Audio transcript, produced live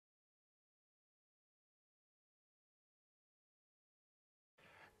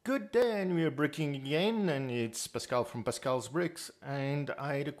Good day, and we are breaking again, and it's Pascal from Pascal's Bricks, and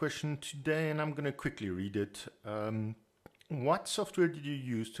I had a question today, and I'm going to quickly read it. What software did you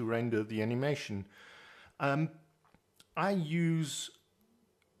use to render the animation? I use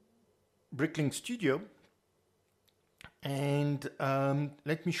Bricklink Studio, and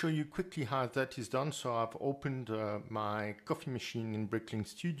let me show you quickly how that is done. So I've opened my coffee machine in Bricklink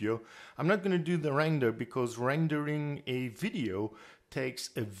Studio. I'm not going to do the render because rendering a video takes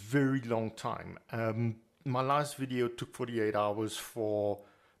a very long time. My last video took 48 hours for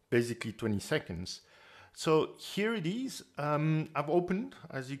basically 20 seconds. So here it is. I've opened,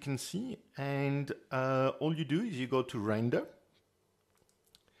 as you can see, and all you do is you go to render,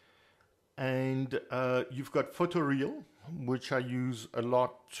 and you've got Photoreal, which I use a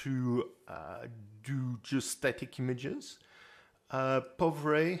lot to do just static images.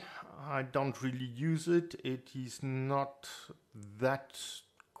 Photorealistic, I don't really use it. It is not that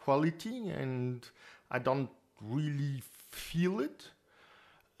quality and I don't really feel it.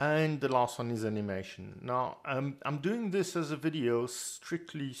 And the last one is animation. Now, I'm doing this as a video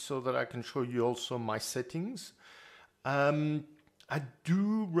strictly so that I can show you also my settings. I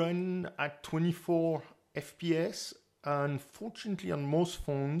do run at 24 FPS. Unfortunately, on most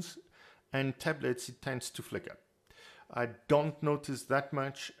phones and tablets, it tends to flicker. I don't notice that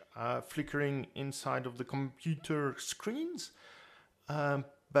much flickering inside of the computer screens,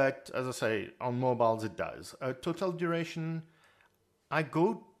 but as I say, on mobiles it does. Total duration, I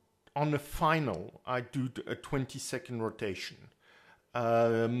go on a final, I do a 20-second rotation.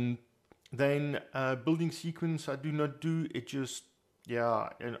 Then building sequence, I do not do, it just, yeah,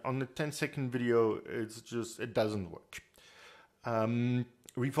 on a 10-second video, it doesn't work.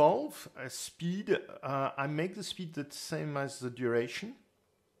 Revolve, speed, I make the speed the same as the duration.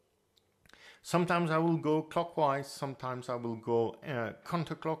 Sometimes I will go clockwise, sometimes I will go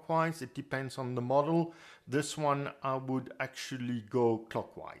counterclockwise. It depends on the model. This one I would actually go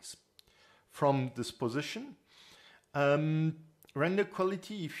clockwise from this position. Render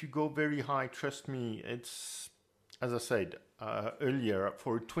quality, if you go very high, trust me, it's, as I said earlier,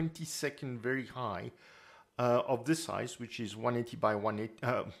 for a 20-second very high, of this size, which is 1080 by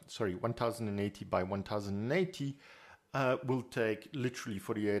 1080, will take literally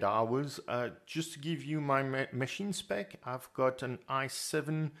 48 hours. Just to give you my machine spec, I've got an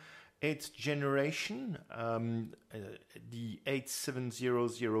i7 8th generation, the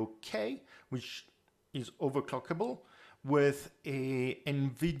 8700K, which is overclockable, with a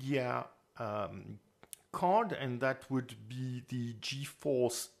NVIDIA card, and that would be the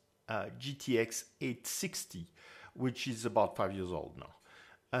GeForce GTX 860, which is about 5 years old now.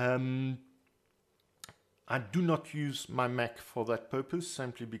 I do not use my Mac for that purpose,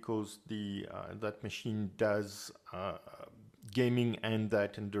 simply because that machine does gaming and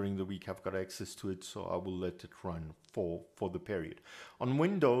during the week I've got access to it, so I will let it run for the period. On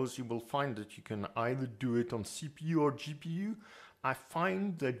Windows, you will find that you can either do it on CPU or GPU. I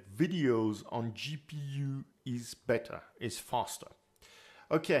find that videos on GPU is better, is faster.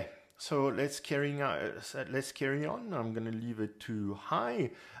 Okay. So let's carry on. I'm going to leave it to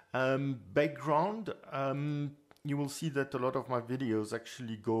high. Background, you will see that a lot of my videos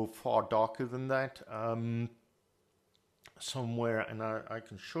actually go far darker than that. Somewhere, and I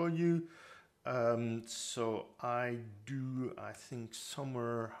can show you. So I think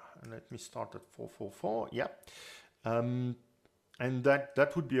somewhere, let me start at 444, yeah. And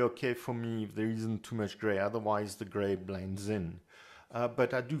that would be okay for me if there isn't too much gray, otherwise the gray blends in.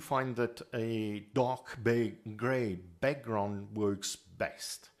 But I do find that a dark gray background works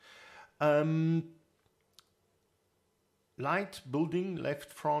best. Light building,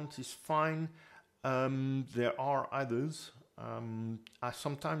 left front is fine. There are others. I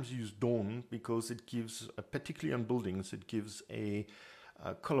sometimes use dawn because it gives, particularly on buildings, it gives a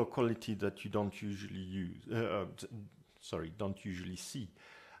color quality that you don't usually don't usually see.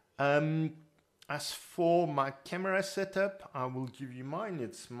 As for my camera setup, I will give you mine.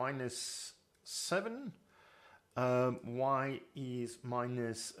 It's -7. Y is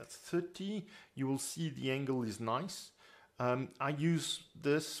 -30. You will see the angle is nice. I use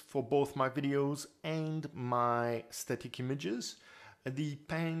this for both my videos and my static images. The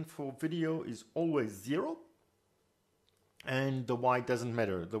pan for video is always 0. And the Y doesn't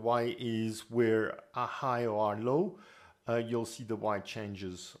matter. The Y is where are high or are low. You'll see the Y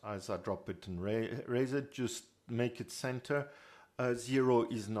changes as I drop it and raise it. Just make it center. 0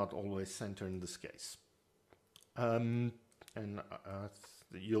 is not always center in this case. And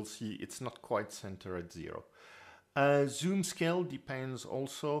you'll see it's not quite center at 0. Zoom scale depends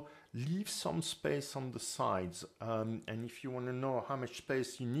also. Leave some space on the sides, and if you want to know how much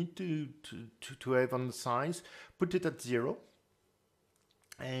space you need to have on the sides, put it at 0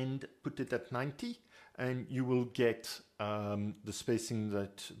 and put it at 90, and you will get the spacing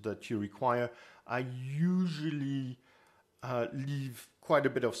that you require. I usually leave quite a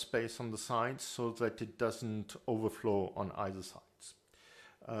bit of space on the sides so that it doesn't overflow on either sides.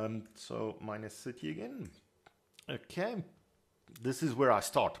 So -30 again. Okay, this is where I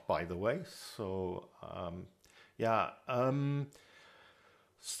start, by the way. So yeah,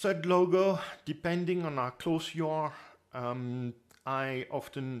 stud logo, depending on how close you are, I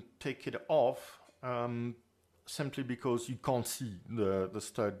often take it off simply because you can't see the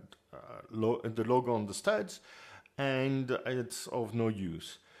stud, the logo on the studs, and it's of no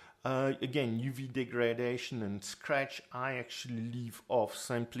use. Again, UV degradation and scratch I actually leave off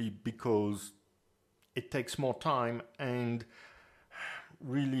simply because it takes more time and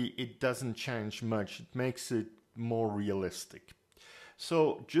really it doesn't change much. It makes it more realistic.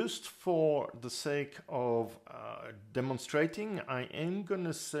 So just for the sake of demonstrating, I am going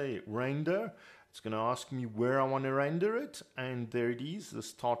to say render. It's going to ask me where I want to render it, and there it is, the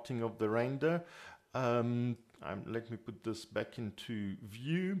starting of the render. Let me put this back into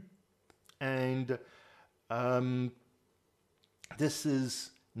view, and this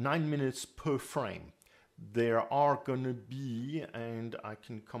is 9 minutes per frame. There are going to be, and I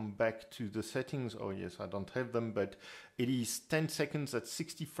can come back to the settings. Oh yes, I don't have them, but it is 10 seconds at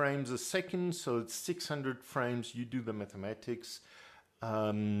 60 frames a second, so it's 600 frames. You do the mathematics.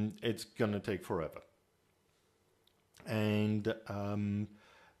 It's going to take forever. And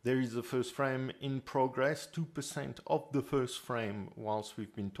there is the first frame in progress, 2% of the first frame whilst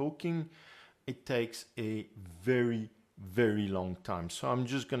we've been talking. It takes a very, very long time. So I'm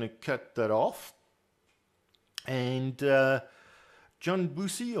just going to cut that off. And John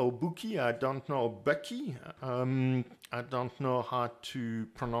Bussey or Buki, I don't know, Bucky, I don't know how to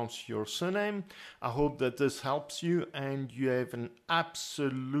pronounce your surname. I hope that this helps you and you have an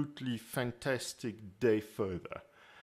absolutely fantastic day further.